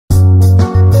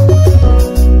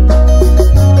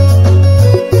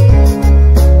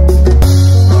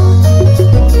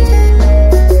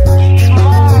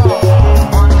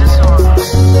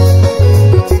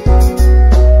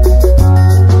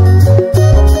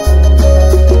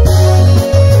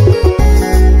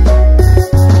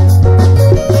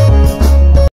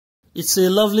It's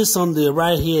a lovely Sunday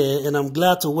right here, and I'm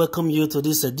glad to welcome you to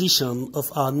this edition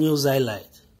of our news highlight.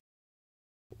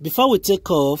 Before we take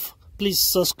off, please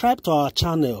subscribe to our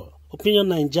channel, Opinion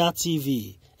Naija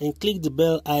TV, and click the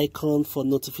bell icon for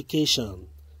notification.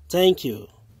 Thank you.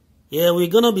 Yeah, we're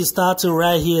gonna be starting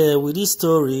right here with this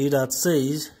story that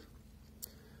says,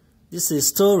 this is a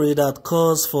story that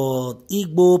calls for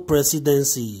Igbo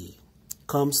presidency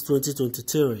comes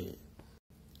 2023.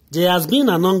 There has been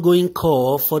an ongoing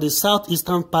call for the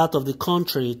southeastern part of the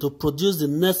country to produce the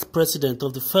next president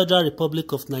of the Federal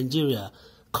Republic of Nigeria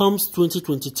comes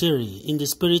 2023 in the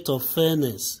spirit of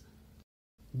fairness.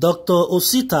 Dr.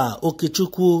 Osita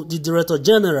Okechukwu, the Director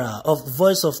General of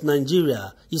Voice of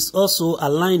Nigeria, is also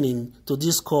aligning to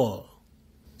this call.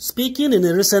 Speaking in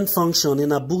a recent function in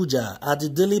Abuja at the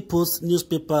Daily Post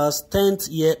newspaper's 10th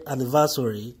year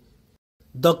anniversary,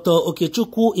 Dr.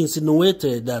 Okechukwu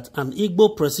insinuated that an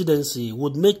Igbo presidency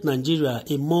would make Nigeria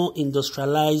a more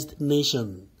industrialized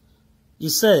nation. He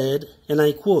said, and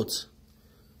I quote,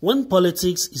 "When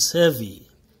politics is heavy,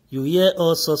 you hear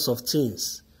all sorts of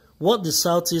things. What the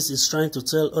Southeast is trying to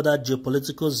tell other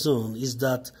geopolitical zones is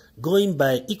that going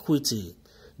by equity,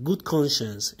 good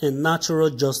conscience, and natural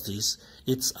justice,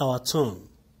 it's our turn.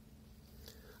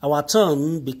 Our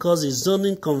turn because the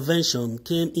zoning convention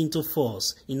came into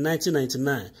force in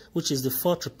 1999, which is the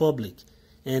Fourth Republic,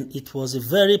 and it was a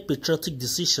very patriotic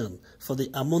decision for the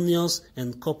harmonious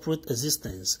and corporate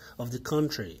existence of the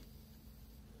country."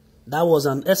 That was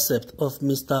an excerpt of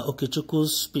Mr.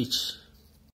 Okechukwu's speech.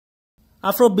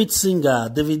 Afrobeat singer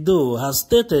Davido has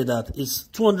stated that his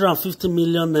 250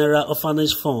 million naira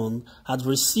orphanage fund had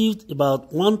received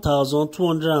about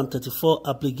 1,234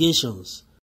 applications.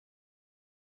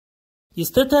 He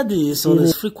stated this on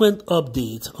his frequent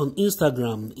update on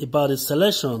Instagram about the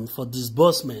selection for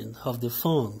disbursement of the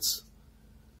funds.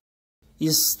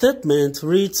 His statement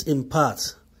reads in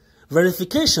part,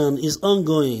 "Verification is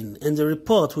ongoing and the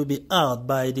report will be out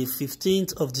by the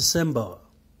 15th of December.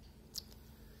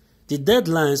 The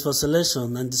deadlines for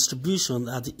selection and distribution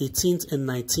are the 18th and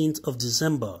 19th of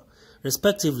December,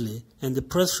 respectively, and the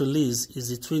press release is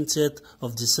the 20th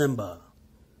of December.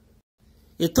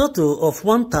 A total of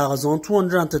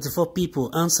 1,234 people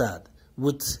answered,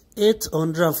 with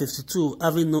 852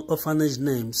 having no orphanage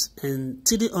names and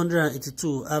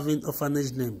 382 having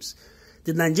orphanage names.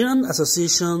 The Nigerian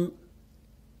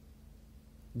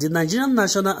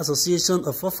National Association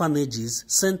of Orphanages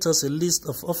sent us a list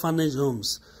of orphanage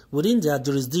homes within their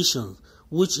jurisdiction,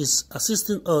 which is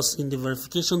assisting us in the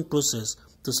verification process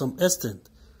to some extent.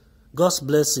 God's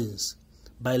blessings.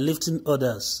 By lifting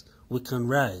others, we can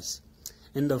rise."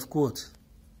 End of quote.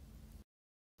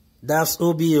 That's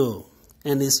OBO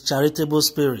and his charitable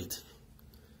spirit.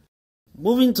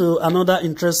 Moving to another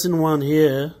interesting one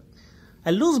here.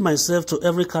 I lose myself to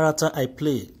every character I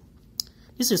play.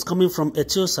 This is coming from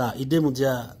Etinosa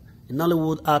Idemudia, a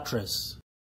Nollywood actress.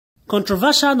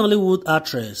 Controversial Nollywood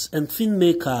actress and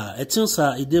filmmaker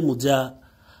Etinosa Idemudia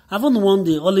haven't won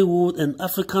the Hollywood and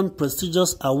African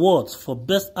prestigious awards for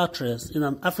Best Actress in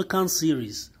an African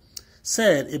series,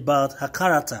 said about her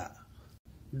character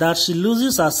that she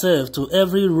loses herself to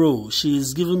every role she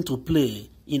is given to play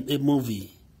in a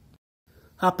movie.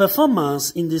 Her performance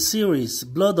in the series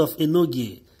Blood of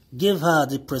Enoge gave her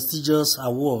the prestigious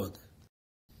award.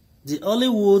 The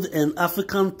Hollywood and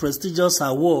African Prestigious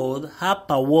Award,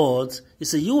 HAP Awards,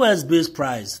 is a US-based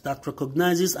prize that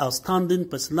recognizes outstanding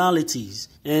personalities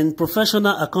and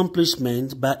professional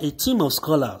accomplishment by a team of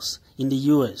scholars in the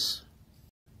US.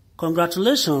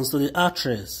 Congratulations to the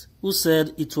actress, who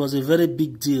said it was a very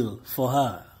big deal for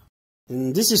her.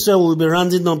 And this is where we'll be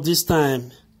rounding up this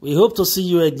time. We hope to see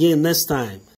you again next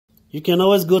time. You can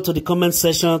always go to the comment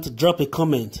section to drop a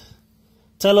comment.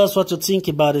 Tell us what you think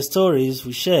about the stories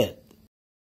we shared.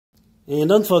 And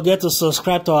don't forget to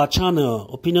subscribe to our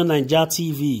channel, Opinion Naija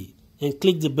TV, and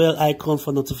click the bell icon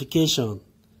for notification.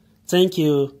 Thank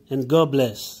you and God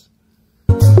bless.